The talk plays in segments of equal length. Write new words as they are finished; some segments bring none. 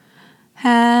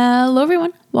Hello,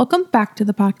 everyone. Welcome back to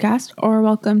the podcast, or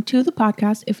welcome to the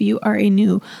podcast if you are a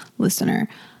new listener.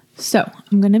 So,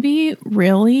 I'm going to be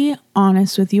really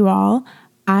honest with you all.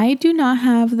 I do not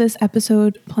have this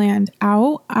episode planned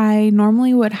out. I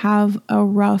normally would have a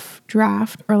rough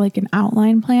draft or like an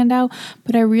outline planned out,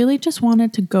 but I really just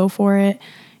wanted to go for it,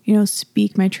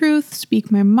 speak my truth,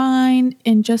 speak my mind,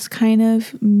 and just kind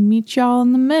of meet y'all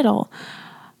in the middle.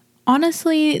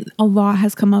 Honestly, a lot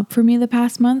has come up for me the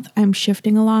past month. I'm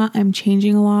shifting a lot, I'm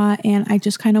changing a lot, and I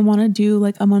just kind of want to do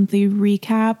like a monthly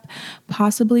recap,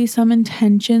 possibly some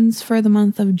intentions for the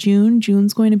month of June.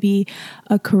 June's going to be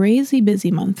a crazy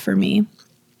busy month for me,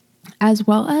 as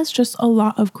well as just a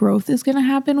lot of growth is going to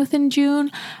happen within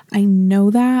June. I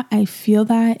know that, I feel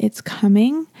that it's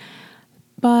coming.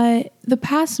 But the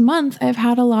past month, I've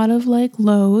had a lot of like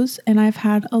lows and I've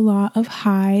had a lot of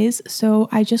highs. So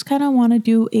I just kind of want to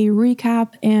do a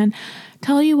recap and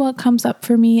tell you what comes up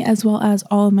for me, as well as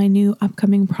all of my new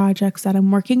upcoming projects that I'm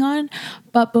working on.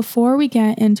 But before we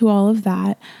get into all of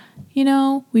that,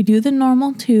 we do the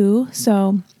normal too.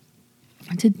 So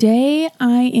today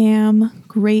I am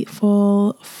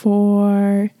grateful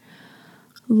for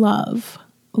love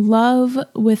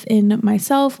within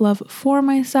myself, love for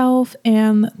myself,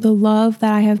 and the love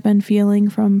that I have been feeling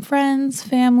from friends,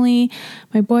 family,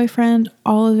 my boyfriend,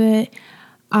 all of it.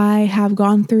 I have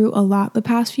gone through a lot the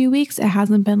past few weeks. It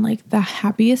hasn't been like the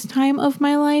happiest time of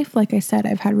my life. Like I said,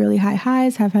 I've had really high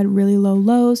highs, have had really low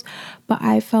lows, but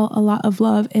I felt a lot of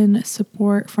love and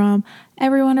support from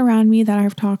everyone around me that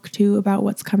I've talked to about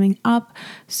what's coming up.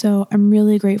 So I'm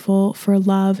really grateful for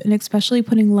love, and especially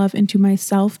putting love into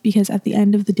myself, because at the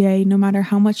end of the day, no matter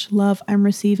how much love I'm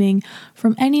receiving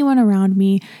from anyone around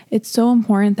me, it's so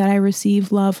important that I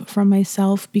receive love from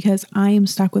myself, because I am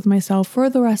stuck with myself for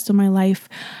the rest of my life.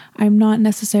 I'm not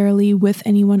necessarily with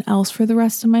anyone else for the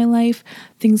rest of my life.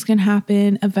 Things can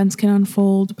happen, events can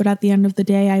unfold, but at the end of the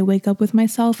day, I wake up with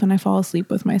myself and I fall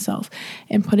asleep with myself.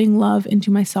 And putting love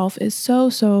into myself is so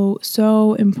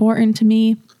important to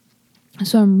me.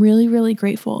 So I'm really, really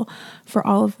grateful for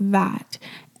all of that.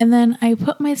 And then I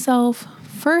put myself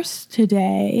first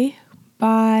today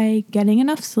by getting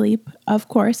enough sleep. Of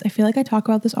course, I feel like I talk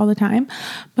about this all the time,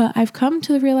 but I've come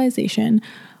to the realization,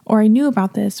 or I knew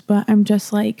about this, but I'm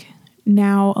just like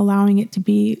now allowing it to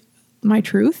be my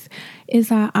truth, is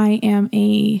that I am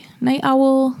a night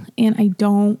owl and I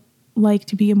don't like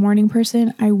to be a morning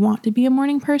person. I want to be a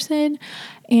morning person.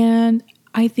 And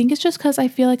I think it's just because I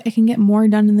feel like I can get more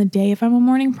done in the day if I'm a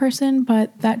morning person,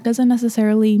 but that doesn't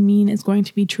necessarily mean it's going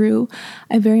to be true.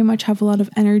 I very much have a lot of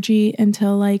energy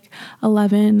until like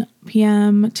 11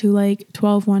 p.m. to like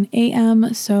 1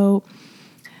 a.m. So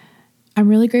I'm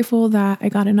really grateful that I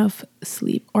got enough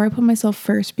sleep, or I put myself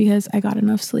first because I got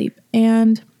enough sleep.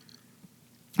 And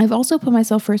I've also put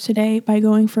myself first today by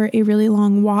going for a really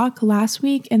long walk. Last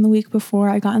week and the week before,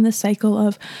 I got in the cycle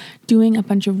of doing a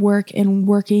bunch of work and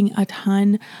working a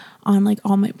ton on like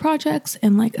all my projects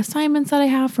and like assignments that I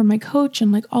have from my coach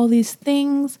and like all these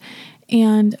things.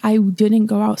 And I didn't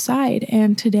go outside.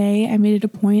 And today I made it a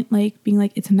point, like being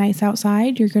like, it's nice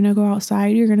outside. You're going to go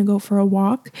outside. You're going to go for a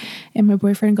walk. And my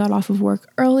boyfriend got off of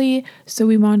work early, so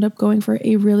we wound up going for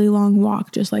a really long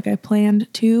walk, just like I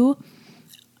planned to.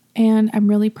 And I'm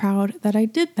really proud that I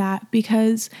did that,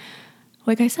 because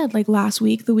like I said, like last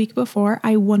week, the week before,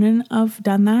 I wouldn't have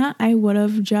done that. I would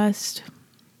have just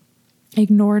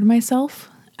ignored myself.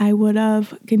 I would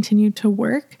have continued to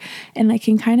work, and I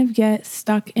can kind of get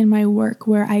stuck in my work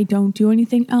where I don't do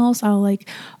anything else. I'll like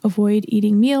avoid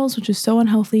eating meals, which is so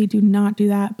unhealthy. Do not do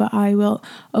that. But I will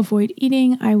avoid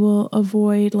eating. I will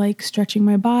avoid like stretching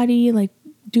my body, like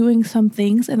doing some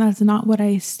things, and that's not what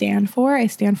I stand for. I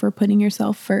stand for putting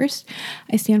yourself first.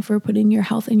 I stand for putting your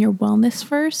health and your wellness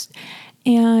first,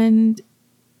 and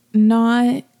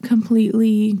not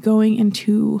completely going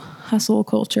into hustle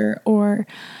culture or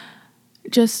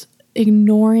just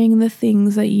ignoring the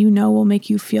things that will make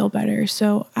you feel better.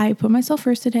 So I put myself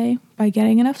first today by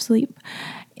getting enough sleep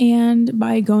and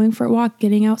by going for a walk,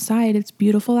 getting outside. It's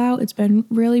beautiful out. It's been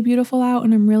really beautiful out,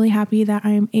 and I'm really happy that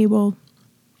I am able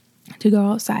to go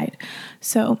outside.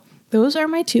 So those are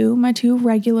my two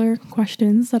regular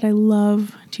questions that I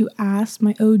love to ask,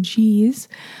 my OGs.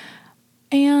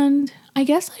 And I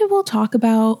guess I will talk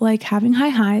about like having high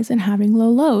highs and having low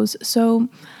lows. So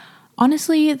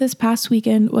honestly, this past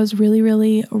weekend was really,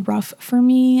 really rough for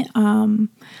me.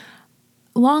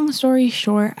 Long story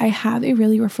short, I have a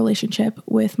really rough relationship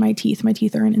with my teeth. My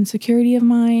teeth are an insecurity of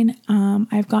mine.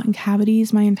 I've gotten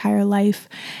cavities my entire life,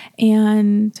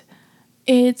 and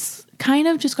it's kind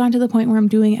of just gotten to the point where I'm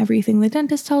doing everything the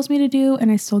dentist tells me to do,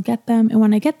 and I still get them. And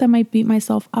when I get them, I beat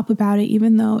myself up about it,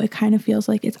 even though it kind of feels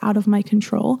like it's out of my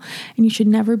control. And you should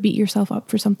never beat yourself up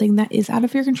for something that is out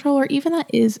of your control, or even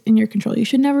that is in your control. You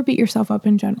should never beat yourself up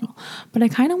in general. But I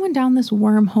kind of went down this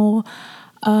wormhole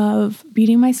of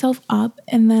beating myself up,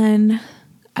 and then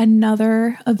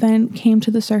another event came to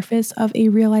the surface of a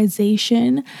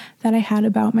realization that I had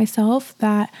about myself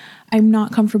that I'm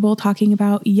not comfortable talking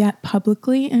about yet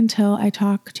publicly until I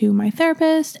talk to my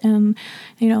therapist and,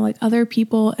 like other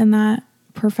people in that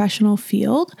professional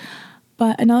field.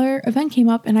 But another event came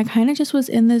up and I kind of just was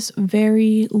in this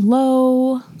very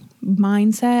low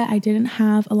mindset. I didn't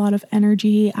have a lot of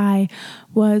energy. I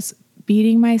was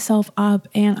beating myself up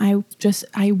and I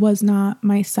was not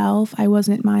myself. I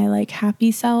wasn't my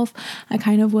happy self. I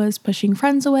kind of was pushing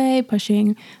friends away,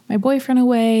 pushing my boyfriend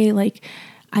away.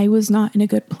 I was not in a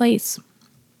good place.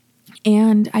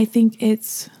 And I think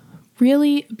it's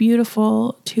really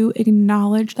beautiful to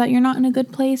acknowledge that you're not in a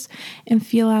good place and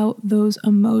feel out those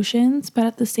emotions. But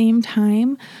at the same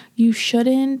time, you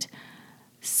shouldn't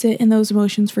sit in those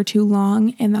emotions for too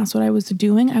long. And that's what I was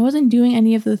doing. I wasn't doing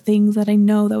any of the things that I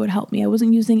know that would help me. I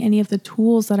wasn't using any of the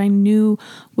tools that I knew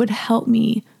would help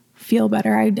me feel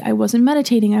better. I wasn't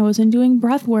meditating. I wasn't doing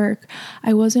breath work.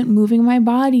 I wasn't moving my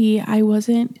body. I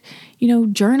wasn't,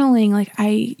 journaling.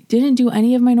 I didn't do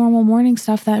any of my normal morning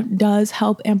stuff that does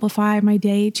help amplify my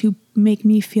day to make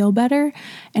me feel better.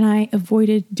 And I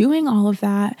avoided doing all of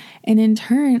that. And in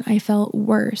turn, I felt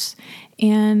worse.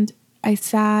 And I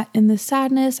sat in this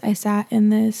sadness, I sat in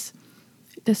this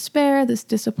despair, this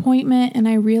disappointment, and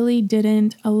I really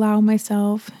didn't allow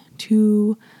myself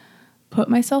to put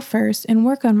myself first and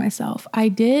work on myself. I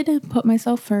did put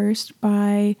myself first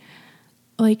by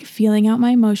feeling out my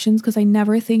emotions, because I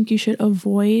never think you should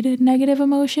avoid negative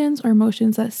emotions or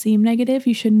emotions that seem negative.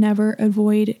 You should never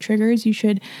avoid triggers. You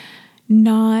should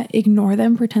not ignore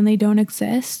them, pretend they don't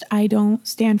exist. I don't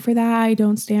stand for that. I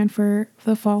don't stand for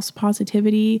the false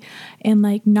positivity and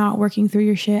not working through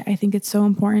your shit. I think it's so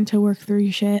important to work through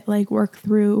your shit, work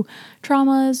through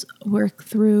traumas, work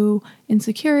through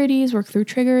insecurities, work through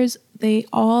triggers. They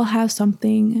all have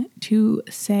something to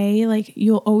say.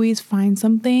 You'll always find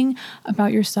something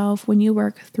about yourself when you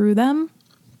work through them.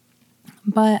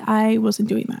 But I wasn't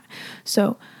doing that.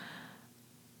 So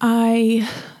I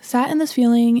sat in this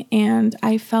feeling and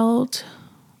I felt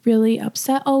really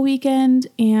upset all weekend,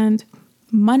 and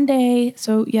Monday,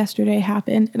 so yesterday,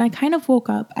 happened and I kind of woke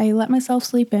up. I let myself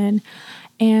sleep in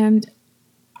and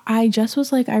I just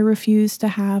was I refuse to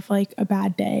have a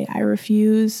bad day. I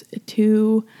refuse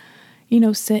to,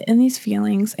 sit in these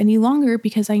feelings any longer,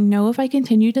 because I know if I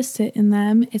continue to sit in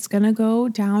them, it's going to go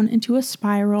down into a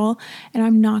spiral and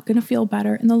I'm not going to feel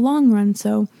better in the long run.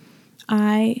 So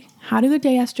I had a good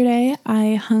day yesterday.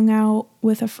 I hung out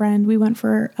with a friend. We went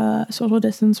for a social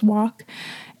distance walk,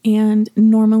 and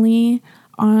normally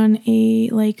on a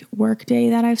work day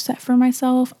that I've set for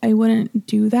myself, I wouldn't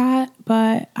do that,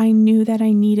 but I knew that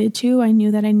I needed to. I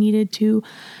knew that I needed to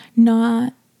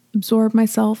not absorb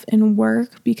myself in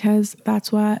work, because that's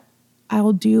what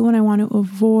I'll do when I want to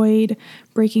avoid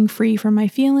breaking free from my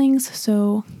feelings.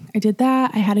 So I did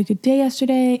that. I had a good day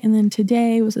yesterday, and then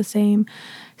today was the same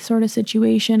sort of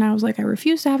situation. I was I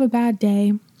refuse to have a bad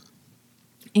day,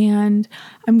 and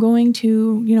I'm going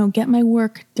to, get my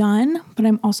work done, but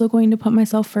I'm also going to put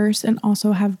myself first and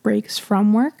also have breaks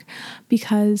from work,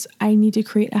 because I need to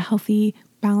create a healthy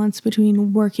balance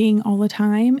between working all the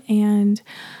time and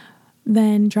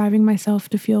then driving myself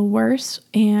to feel worse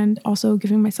and also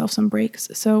giving myself some breaks.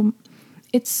 So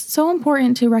it's so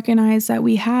important to recognize that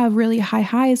we have really high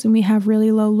highs and we have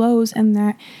really low lows, and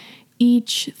that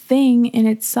each thing in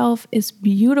itself is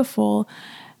beautiful.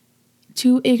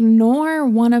 To ignore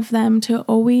one of them, to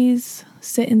always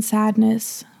sit in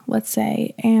sadness, let's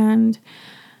say, and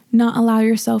not allow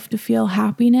yourself to feel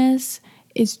happiness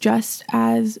is just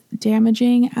as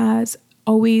damaging as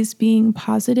always being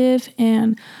positive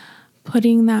and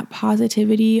putting that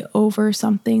positivity over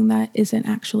something that isn't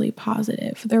actually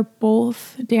positive. They're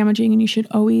both damaging, and you should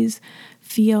always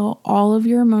feel all of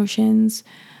your emotions.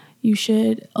 You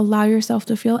should allow yourself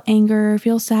to feel anger,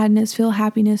 feel sadness, feel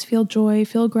happiness, feel joy,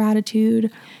 feel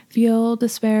gratitude, feel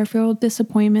despair, feel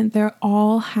disappointment. They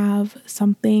all have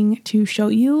something to show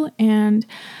you, and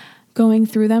going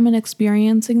through them and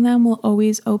experiencing them will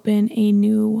always open a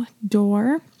new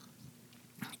door.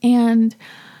 And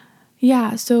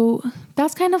yeah, so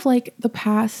that's kind of the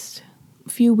past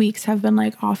few weeks have been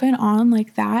off and on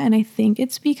that. And I think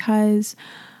it's because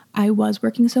I was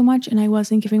working so much and I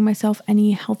wasn't giving myself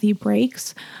any healthy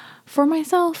breaks for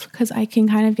myself, because I can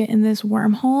kind of get in this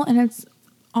wormhole, and it's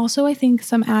Also, I think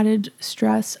some added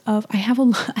stress of I have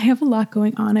a lot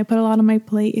going on. I put a lot on my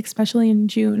plate, especially in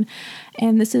June.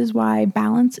 And this is why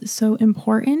balance is so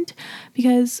important,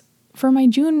 because for my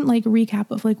June like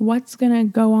recap of like what's going to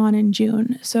go on in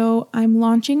June. So, I'm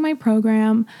launching my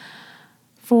program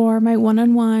for my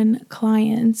one-on-one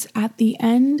clients at the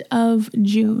end of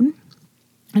June,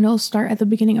 and it'll start at the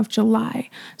beginning of July.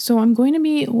 So I'm going to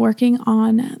be working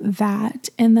on that.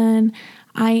 And then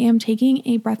I am taking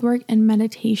a breathwork and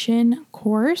meditation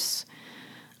course.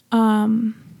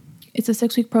 It's a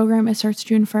 6-week program. It starts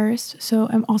June 1st. So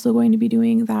I'm also going to be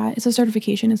doing that. It's a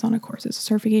certification. It's not a course. It's a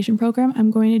certification program.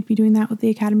 I'm going to be doing that with the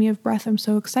Academy of Breath. I'm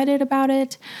so excited about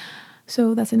it.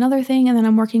 So that's another thing. And then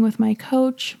I'm working with my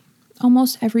coach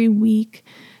almost every week.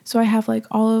 So I have like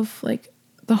all of like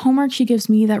the homework she gives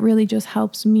me that really just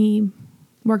helps me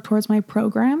work towards my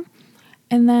program.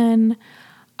 And then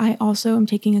I also am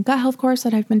taking a gut health course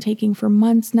that I've been taking for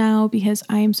months now because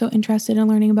I am so interested in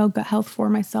learning about gut health for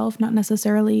myself, not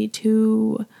necessarily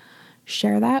to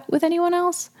share that with anyone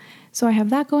else. So I have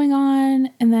that going on.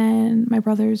 And then my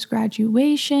brother's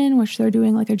graduation, which they're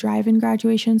doing like a drive-in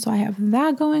graduation. So I have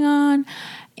that going on.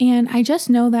 And I just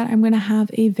know that I'm going to have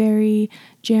a very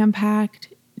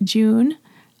jam-packed June.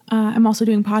 I'm also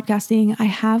doing podcasting. I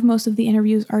have most of the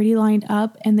interviews already lined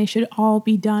up, and they should all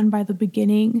be done by the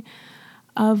beginning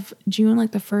of June,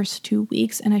 like the first 2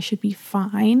 weeks, and I should be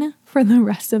fine for the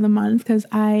rest of the month because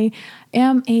I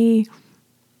am a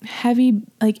heavy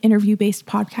like interview based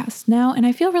podcast now, and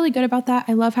I feel really good about that.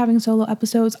 I love having solo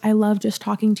episodes. I love just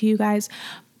talking to you guys,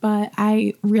 but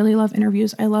I really love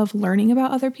interviews. I love learning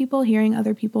about other people, hearing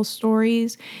other people's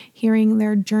stories, hearing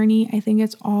their journey. I think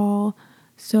it's all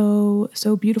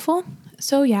so beautiful.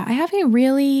 So yeah, I have a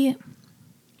really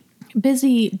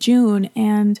busy June,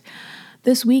 and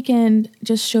this weekend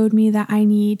just showed me that I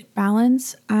need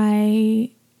balance. I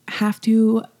have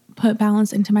to put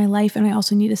balance into my life, and I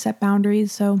also need to set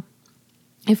boundaries. So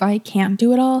if I can't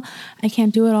do it all, I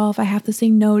can't do it all. If I have to say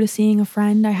no to seeing a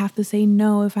friend, I have to say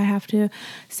no. If I have to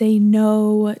say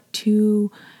no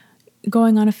to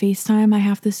going on a FaceTime, I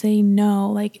have to say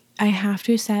no. Like I have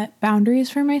to set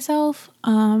boundaries for myself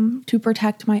to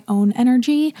protect my own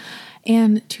energy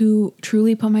and to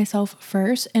truly put myself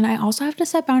first. And I also have to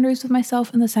set boundaries with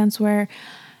myself in the sense where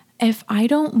if I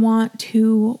don't want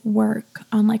to work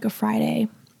on like a Friday,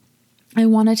 I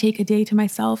want to take a day to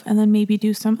myself and then maybe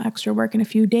do some extra work in a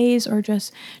few days or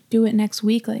just do it next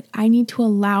week. Like I need to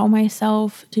allow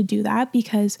myself to do that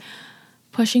because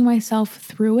pushing myself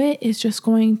through it is just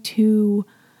going to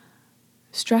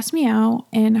stress me out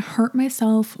and hurt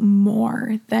myself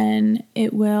more than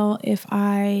it will if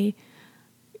I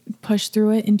push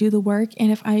through it and do the work.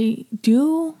 And if I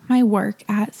do my work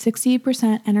at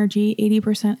 60% energy,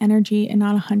 80% energy, and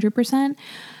not 100%,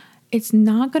 it's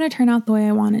not going to turn out the way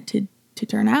I want it to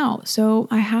turn out. So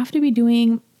I have to be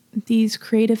doing these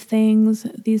creative things,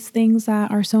 these things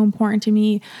that are so important to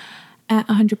me at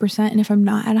 100%. And if I'm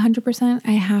not at 100%,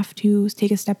 I have to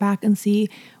take a step back and see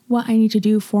what I need to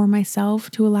do for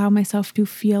myself to allow myself to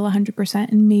feel 100%.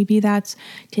 And maybe that's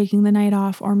taking the night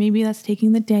off, or maybe that's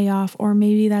taking the day off, or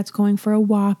maybe that's going for a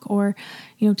walk, or,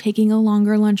 taking a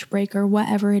longer lunch break, or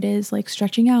whatever it is, like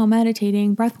stretching out,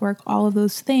 meditating, breath work, all of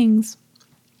those things.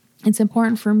 It's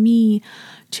important for me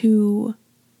to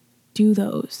do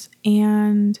those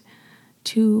and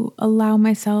to allow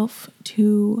myself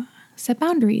to set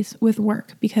boundaries with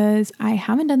work because I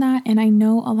haven't done that. And I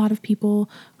know a lot of people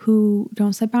who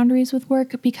don't set boundaries with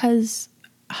work because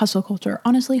hustle culture.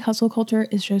 Honestly, hustle culture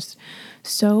is just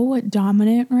so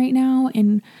dominant right now,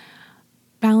 and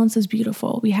balance is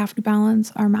beautiful. We have to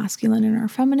balance our masculine and our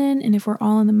feminine. And if we're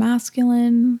all in the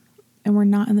masculine and we're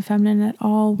not in the feminine at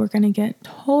all, we're going to get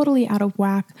totally out of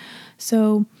whack.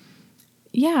 So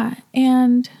yeah.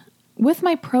 And with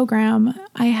my program,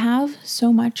 I have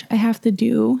so much I have to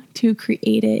do to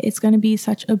create it. It's going to be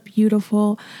such a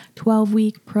beautiful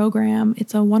 12-week program.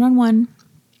 It's a one-on-one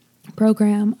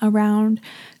program around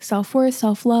self-worth,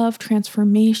 self-love,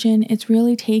 transformation. It's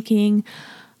really taking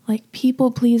like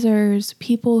people pleasers,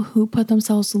 people who put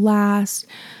themselves last,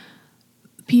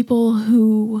 people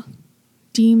who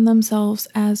deem themselves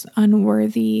as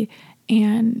unworthy,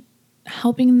 and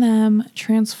helping them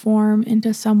transform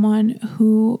into someone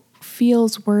who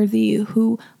feels worthy,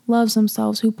 who loves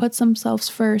themselves, who puts themselves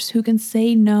first, who can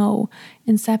say no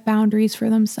and set boundaries for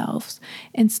themselves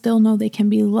and still know they can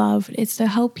be loved. It's to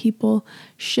help people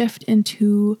shift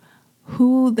into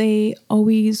who they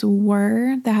always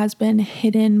were that has been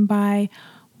hidden by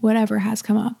whatever has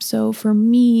come up. So for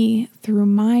me, through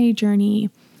my journey,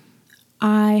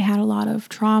 I had a lot of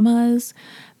traumas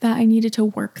that I needed to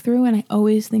work through. And I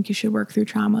always think you should work through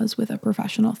traumas with a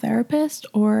professional therapist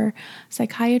or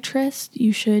psychiatrist.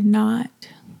 You should not,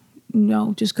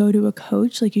 just go to a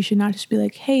coach. Like, you should not just be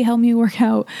like, hey, help me work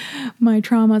out my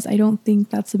traumas. I don't think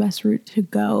that's the best route to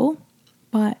go.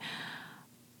 But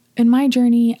in my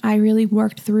journey, I really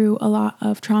worked through a lot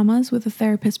of traumas with a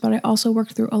therapist, but I also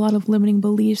worked through a lot of limiting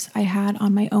beliefs I had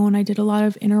on my own. I did a lot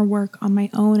of inner work on my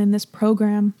own, and this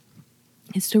program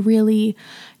is to really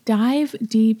dive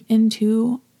deep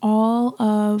into all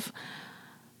of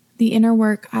the inner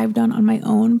work I've done on my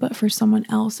own, but for someone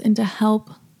else, and to help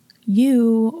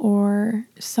you or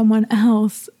someone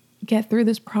else get through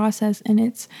this process. And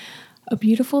it's a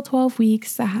beautiful 12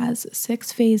 weeks that has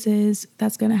 6 phases,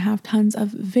 that's going to have tons of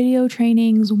video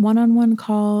trainings, one-on-one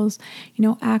calls,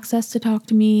 access to talk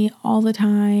to me all the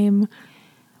time,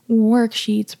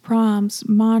 worksheets, prompts,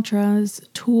 mantras,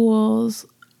 tools,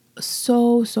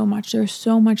 so much. There's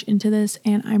so much into this,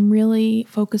 and I'm really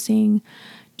focusing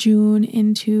June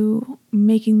into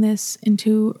making this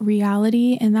into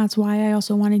reality. And that's why I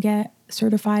also want to get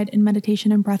certified in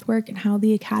meditation and breathwork, and how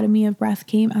the Academy of Breath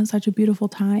came at such a beautiful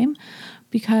time,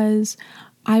 because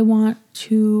I want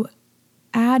to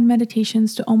add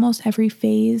meditations to almost every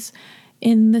phase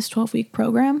in this 12-week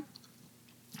program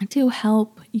to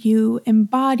help you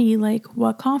embody like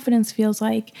what confidence feels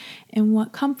like and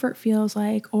what comfort feels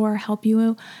like, or help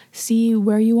you see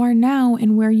where you are now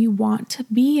and where you want to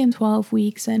be in 12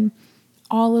 weeks and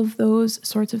all of those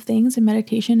sorts of things. And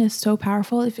meditation is so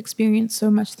powerful. I've experienced so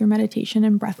much through meditation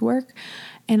and breath work,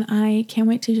 and I can't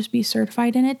wait to just be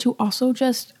certified in it, to also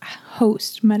just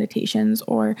host meditations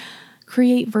or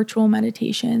create virtual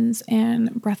meditations and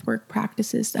breathwork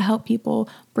practices to help people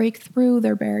break through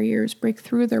their barriers, break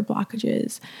through their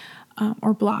blockages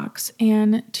or blocks,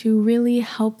 and to really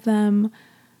help them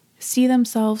see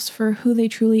themselves for who they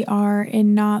truly are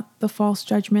and not the false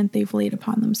judgment they've laid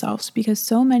upon themselves. Because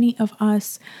so many of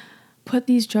us put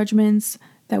these judgments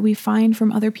that we find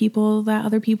from other people, that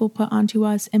other people put onto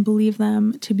us, and believe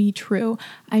them to be true.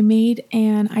 I made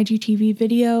an IGTV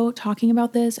video talking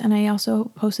about this, and I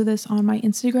also posted this on my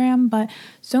Instagram, but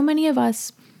so many of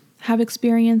us have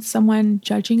experienced someone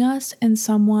judging us and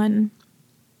someone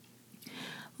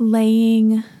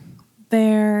laying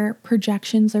their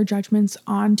projections, their judgments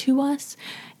onto us.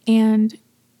 And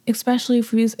especially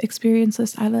if we've experienced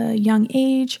this at a young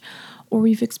age, or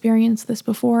we've experienced this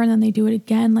before and then they do it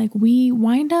again, like we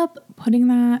wind up putting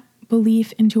that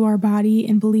belief into our body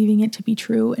and believing it to be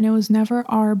true. And it was never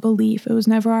our belief. It was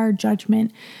never our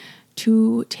judgment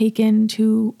to take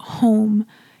into home.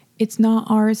 It's not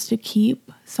ours to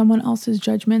keep. Someone else's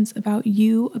judgments about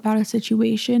you, about a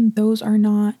situation, those are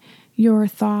not your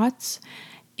thoughts.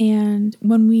 And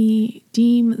when we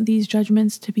deem these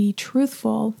judgments to be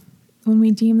truthful, when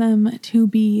we deem them to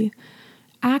be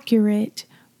accurate,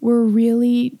 we're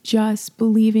really just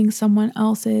believing someone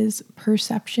else's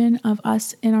perception of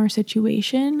us in our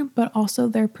situation, but also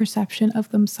their perception of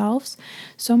themselves.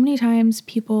 So many times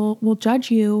people will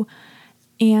judge you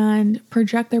and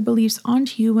project their beliefs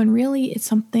onto you when really it's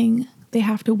something they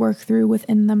have to work through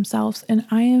within themselves. And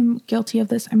I am guilty of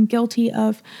this. I'm guilty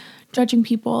of judging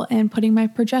people and putting my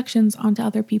projections onto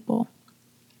other people,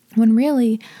 when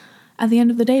really, at the end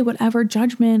of the day, whatever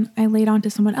judgment I laid onto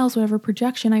someone else, whatever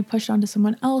projection I pushed onto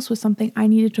someone else, was something I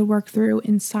needed to work through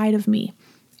inside of me.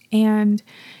 And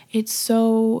it's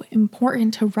so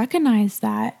important to recognize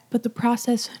that, but the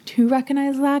process to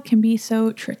recognize that can be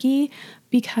so tricky,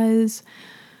 because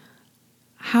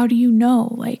how do you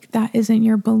know like that isn't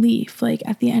your belief? Like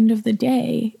at the end of the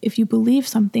day, if you believe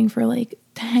something for like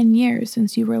 10 years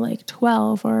since you were like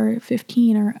 12 or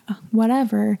 15 or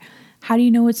whatever, how do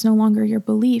you know it's no longer your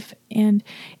belief? And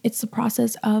it's the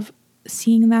process of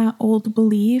seeing that old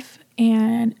belief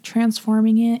and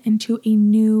transforming it into a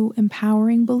new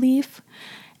empowering belief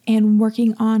and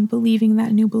working on believing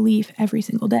that new belief every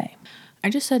single day. I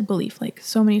just said belief like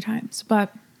so many times,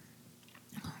 but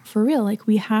for real, like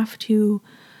we have to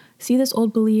see this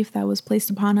old belief that was placed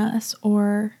upon us,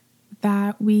 or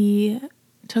that we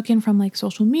took in from like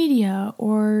social media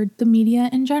or the media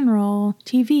in general,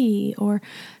 TV, or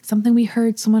something we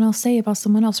heard someone else say about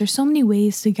someone else. There's so many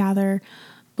ways to gather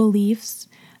beliefs.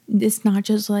 It's not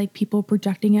just like people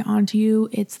projecting it onto you.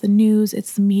 It's the news,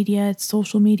 it's the media, it's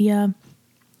social media,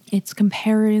 it's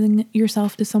comparing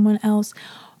yourself to someone else,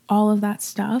 all of that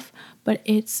stuff. But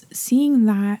it's seeing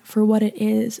that for what it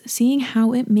is, seeing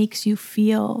how it makes you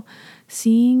feel,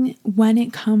 seeing when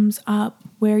it comes up,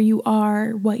 where you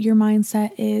are, what your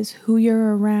mindset is, who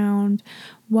you're around,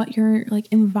 what your like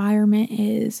environment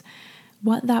is,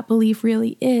 what that belief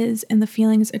really is and the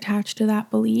feelings attached to that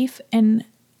belief, and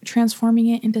transforming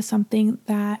it into something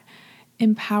that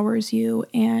empowers you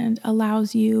and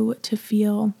allows you to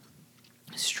feel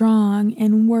strong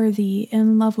and worthy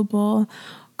and lovable,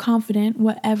 confident,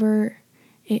 whatever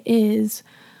it is.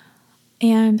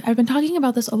 And I've been talking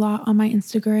about this a lot on my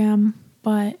Instagram,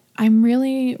 but I'm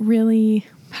really, really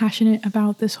passionate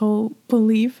about this whole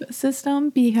belief system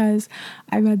because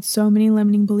I've had so many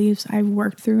limiting beliefs I've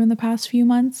worked through in the past few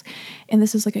months. And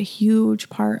this is like a huge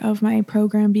part of my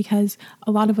program because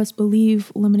a lot of us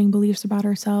believe limiting beliefs about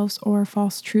ourselves or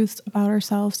false truths about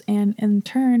ourselves. And in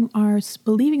turn, our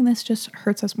believing this just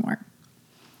hurts us more.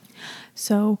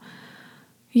 So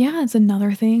yeah, it's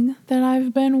another thing that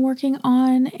I've been working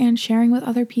on and sharing with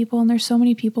other people. And there's so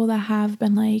many people that have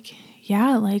been like,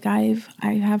 yeah, like I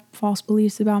have false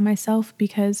beliefs about myself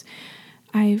because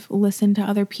I've listened to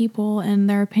other people and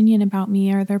their opinion about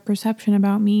me or their perception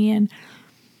about me. And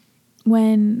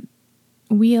when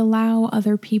we allow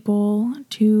other people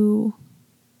to,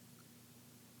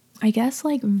 I guess,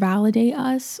 like validate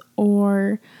us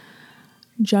or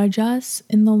judge us,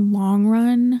 in the long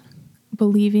run,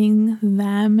 believing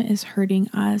them is hurting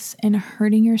us, and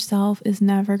hurting yourself is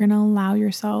never going to allow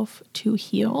yourself to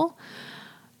heal.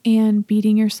 And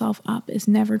beating yourself up is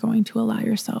never going to allow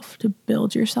yourself to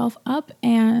build yourself up.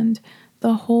 And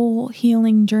the whole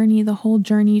healing journey, the whole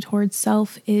journey towards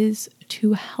self is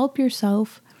to help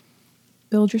yourself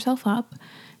build yourself up,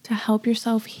 to help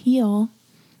yourself heal,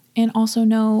 and also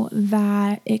know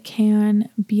that it can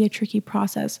be a tricky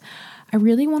process. I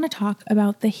really want to talk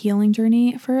about the healing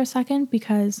journey for a second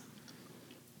because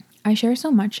I share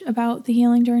so much about the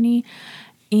healing journey.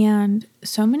 And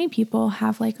so many people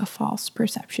have like a false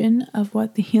perception of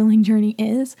what the healing journey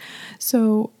is.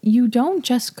 So you don't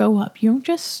just go up, you don't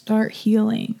just start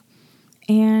healing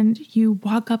and you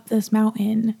walk up this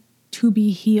mountain to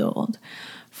be healed.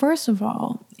 First of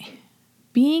all,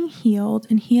 being healed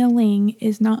and healing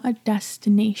is not a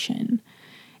destination.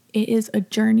 It is a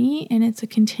journey, and it's a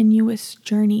continuous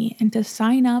journey. And to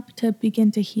sign up to begin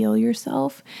to heal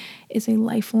yourself is a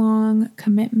lifelong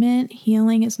commitment.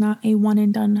 Healing is not a one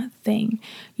and done thing.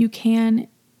 You can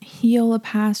heal a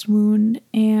past wound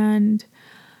and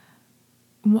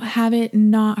have it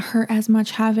not hurt as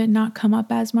much, have it not come up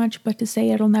as much, but to say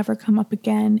it'll never come up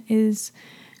again is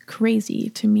crazy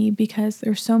to me because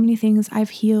there's so many things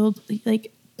I've healed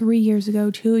like 3 years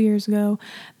ago, 2 years ago,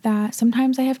 that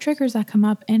sometimes I have triggers that come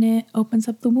up and it opens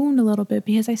up the wound a little bit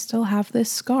because I still have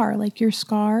this scar. Like your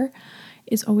scar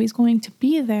is always going to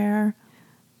be there,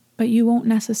 but you won't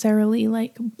necessarily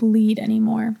like bleed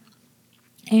anymore.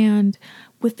 And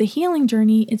with the healing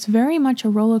journey, it's very much a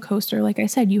roller coaster. Like I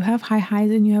said, you have high highs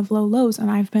and you have low lows.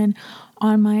 And I've been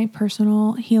on my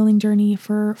personal healing journey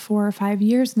for 4 or 5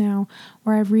 years now,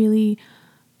 where I've really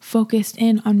focused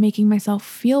in on making myself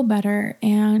feel better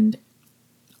and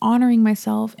honoring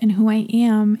myself and who I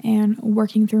am and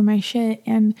working through my shit.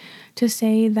 And to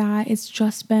say that it's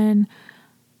just been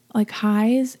like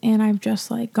highs and I've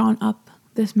just like gone up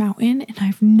this mountain and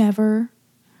I've never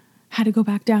had to go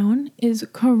back down is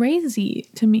crazy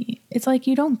to me. It's like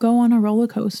you don't go on a roller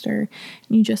coaster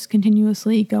and you just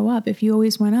continuously go up. If you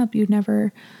always went up, you'd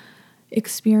never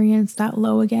experience that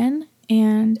low again.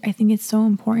 And I think it's so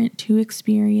important to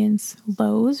experience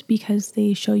lows because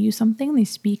they show you something, they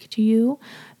speak to you,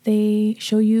 they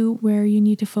show you where you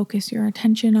need to focus your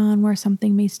attention on, where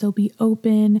something may still be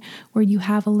open, where you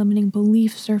have a limiting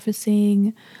belief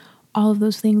surfacing, all of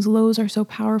those things. Lows are so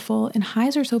powerful and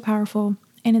highs are so powerful.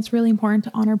 And it's really important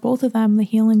to honor both of them. The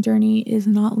healing journey is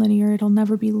not linear. It'll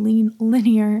never be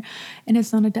linear, and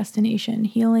it's not a destination.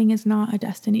 Healing is not a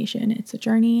destination. It's a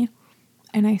journey,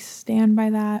 and I stand by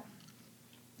that.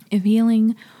 If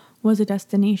healing was a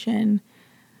destination,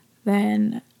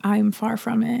 then I'm far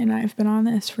from it. And I've been on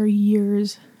this for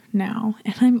years now.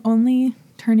 And I'm only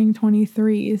turning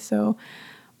 23. So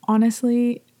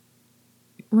honestly,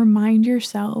 remind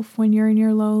yourself when you're in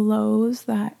your low lows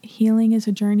that healing is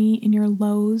a journey, and your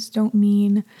lows don't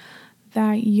mean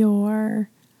that you're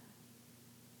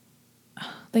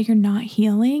not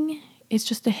healing. It's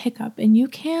just a hiccup, and you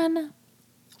can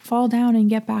fall down and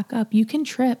get back up. You can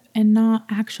trip and not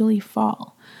actually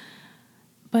fall.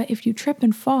 But if you trip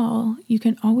and fall, you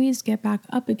can always get back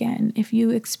up again. If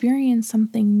you experience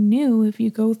something new, if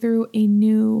you go through a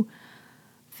new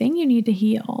thing you need to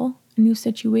heal, a new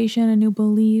situation, a new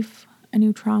belief, a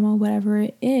new trauma, whatever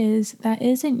it is, that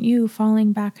isn't you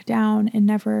falling back down and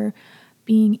never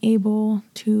being able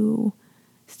to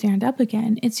stand up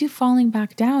again. It's you falling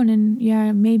back down, and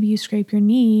yeah, maybe you scrape your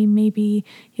knee, maybe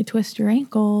you twist your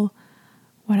ankle,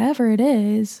 whatever it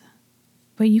is,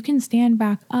 but you can stand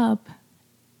back up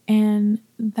and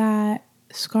that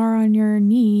scar on your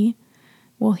knee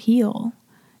will heal,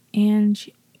 and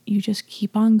you just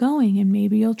keep on going, and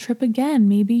maybe you'll trip again.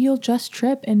 Maybe you'll just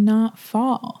trip and not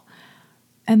fall.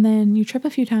 And then you trip a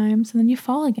few times and then you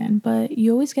fall again, but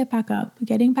you always get back up.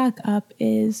 Getting back up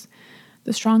is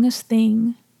the strongest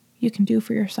thing you can do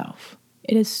for yourself.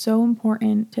 It is so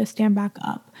important to stand back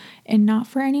up, and not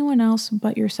for anyone else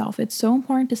but yourself. It's so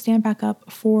important to stand back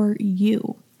up for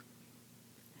you.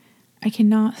 I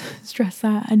cannot stress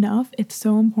that enough. It's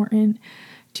so important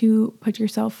to put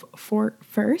yourself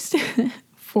first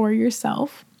for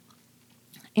yourself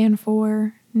and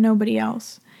for nobody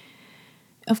else.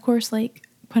 Of course, like,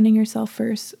 putting yourself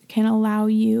first can allow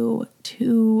you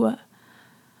to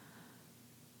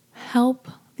help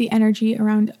the energy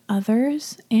around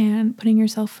others, and putting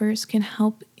yourself first can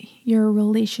help your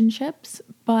relationships,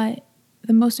 but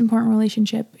the most important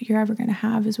relationship you're ever going to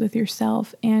have is with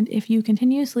yourself. And if you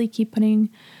continuously keep putting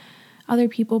other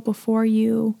people before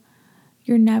you,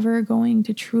 you're never going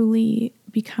to truly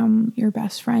become your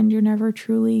best friend. You're never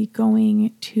truly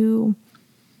going to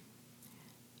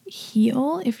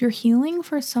heal. If you're healing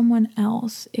for someone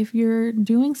else, if you're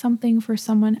doing something for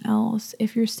someone else,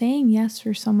 if you're saying yes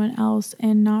for someone else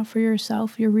and not for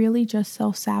yourself, you're really just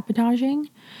self-sabotaging,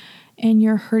 and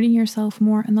you're hurting yourself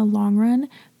more in the long run.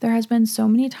 There has been so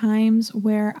many times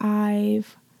where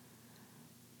I've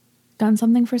done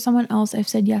something for someone else, I've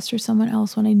said yes for someone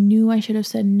else when I knew I should have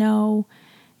said no,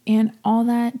 and all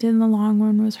that did in the long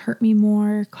run was hurt me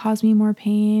more, cause me more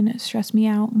pain, stress me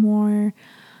out more,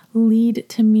 lead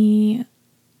to me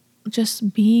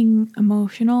just being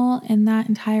emotional, and that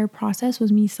entire process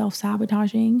was me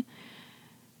self-sabotaging.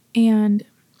 And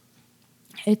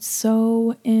it's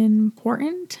so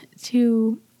important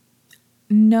to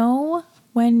know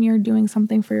when you're doing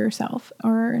something for yourself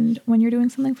and when you're doing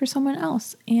something for someone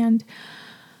else. And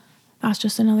that's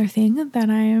just another thing that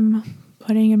I'm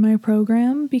putting in my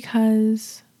program,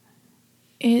 because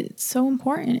it's so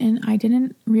important. And I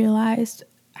didn't realize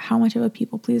how much of a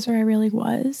people pleaser I really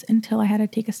was until I had to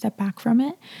take a step back from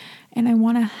it. And I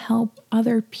want to help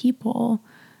other people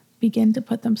begin to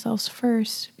put themselves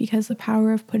first, because the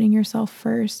power of putting yourself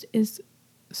first is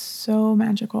so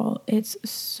magical. It's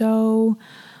so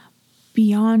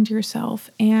beyond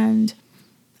yourself. And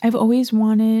I've always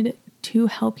wanted to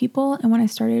help people. And when I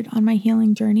started on my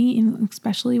healing journey, and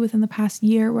especially within the past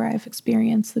year where I've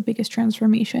experienced the biggest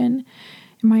transformation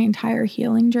in my entire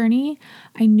healing journey,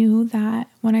 I knew that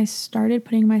when I started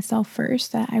putting myself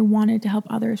first, that I wanted to help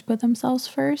others put themselves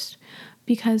first,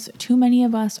 because too many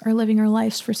of us are living our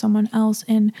lives for someone else.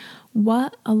 And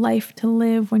what a life to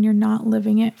live when you're not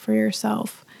living it for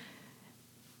yourself.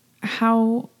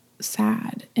 How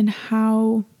sad and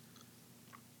how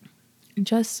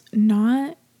just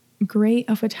not great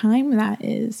of a time that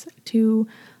is, to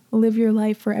live your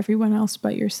life for everyone else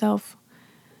but yourself.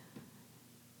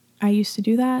 I used to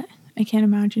do that. I can't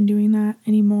imagine doing that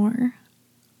anymore.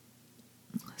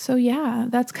 So yeah,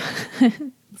 that's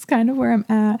kind of where I'm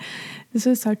at. This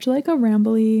is such like a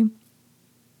rambly,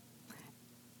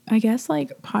 I guess,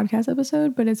 like podcast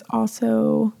episode, but it's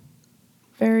also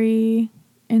very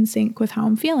in sync with how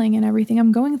I'm feeling and everything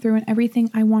I'm going through and everything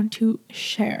I want to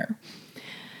share.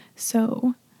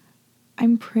 So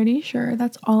I'm pretty sure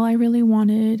that's all I really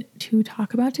wanted to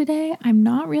talk about today. I'm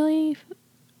not really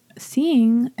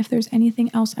seeing if there's anything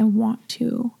else I want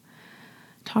to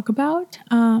talk about.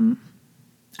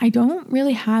 I don't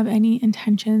really have any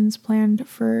intentions planned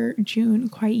for June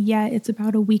quite yet. It's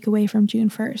about a week away from June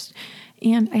 1st.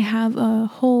 And I have a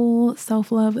whole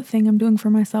self-love thing I'm doing for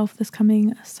myself this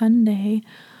coming Sunday,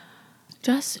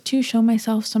 just to show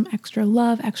myself some extra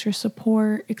love, extra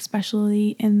support,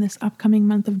 especially in this upcoming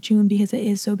month of June, because it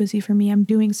is so busy for me. I'm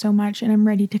doing so much and I'm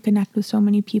ready to connect with so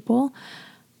many people.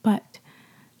 But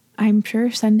I'm sure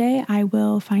Sunday I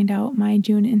will find out my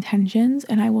June intentions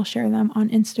and I will share them on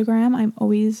Instagram. I'm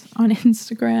always on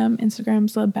Instagram.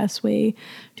 Instagram's the best way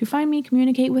to find me,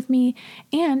 communicate with me.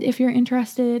 And if you're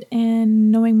interested in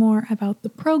knowing more about the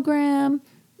program,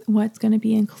 what's going to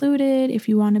be included, if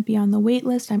you want to be on the wait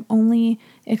list, I'm only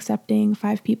accepting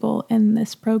 5 people in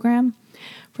this program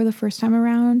for the first time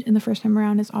around. And the first time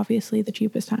around is obviously the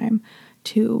cheapest time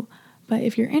too. But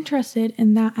if you're interested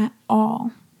in that at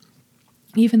all,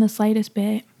 even the slightest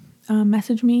bit,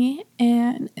 message me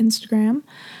and Instagram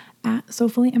at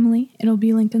SoFullyEmily. It'll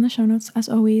be linked in the show notes as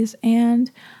always,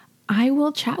 and I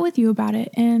will chat with you about it,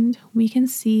 and we can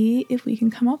see if we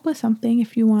can come up with something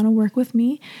if you want to work with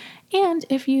me. And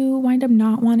if you wind up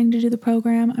not wanting to do the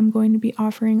program, I'm going to be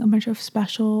offering a bunch of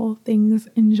special things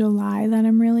in July that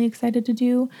I'm really excited to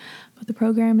do, but the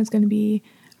program is going to be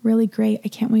really great. I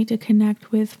can't wait to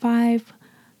connect with 5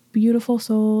 beautiful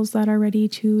souls that are ready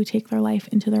to take their life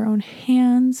into their own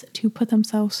hands, to put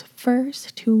themselves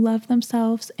first, to love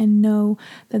themselves and know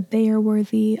that they are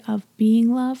worthy of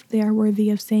being loved, they are worthy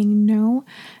of saying no,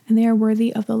 and they are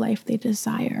worthy of the life they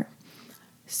desire.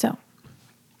 So,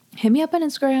 hit me up on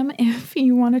Instagram if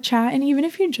you want to chat, and even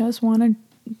if you just want to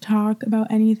talk about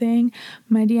anything,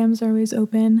 my DMs are always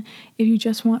open. If you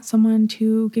just want someone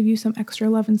to give you some extra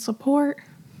love and support,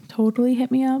 totally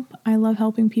hit me up. I love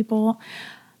helping people.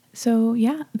 So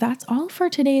yeah, that's all for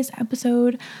today's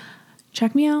episode.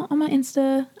 Check me out on my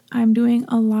Insta. I'm doing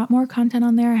a lot more content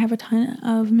on there. I have a ton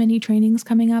of mini trainings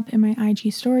coming up in my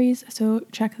IG stories, so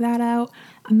check that out.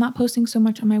 I'm not posting so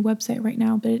much on my website right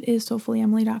now, but it is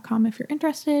soulfullyemily.com if you're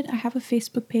interested. I have a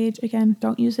Facebook page. Again,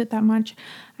 don't use it that much.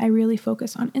 I really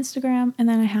focus on Instagram, and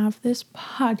then I have this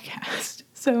podcast.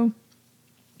 So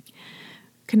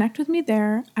connect with me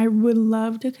there. I would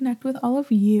love to connect with all of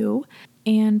you.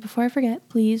 And before I forget,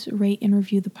 please rate and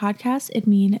review the podcast. It'd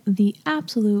mean the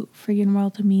absolute friggin'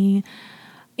 world to me.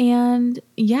 And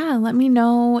yeah, let me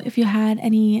know if you had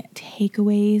any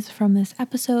takeaways from this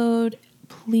episode.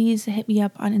 Please hit me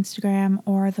up on Instagram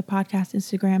or the podcast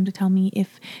Instagram to tell me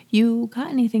if you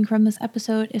got anything from this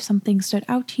episode, if something stood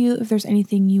out to you, if there's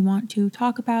anything you want to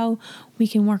talk about. We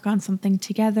can work on something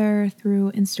together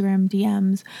through Instagram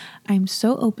DMs. I'm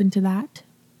so open to that.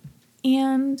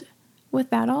 And with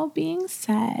that all being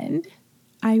said,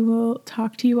 I will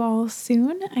talk to you all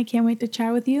soon. I can't wait to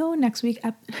chat with you. Next week's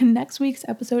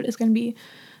episode is going to be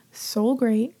so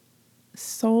great.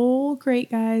 So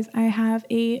great, guys. I have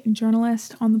a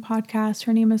journalist on the podcast.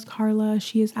 Her name is Carla.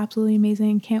 She is absolutely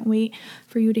amazing. Can't wait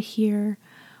for you to hear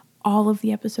all of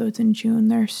the episodes in June.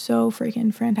 They're so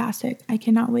freaking fantastic. I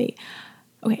cannot wait.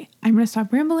 Okay, I'm going to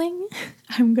stop rambling.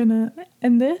 I'm going to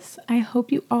end this. I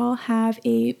hope you all have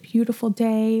a beautiful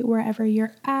day wherever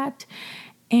you're at.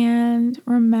 And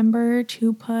remember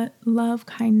to put love,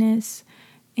 kindness,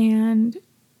 and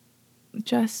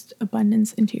just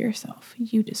abundance into yourself.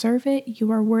 You deserve it.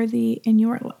 You are worthy and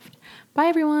you are loved. Bye,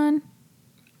 everyone.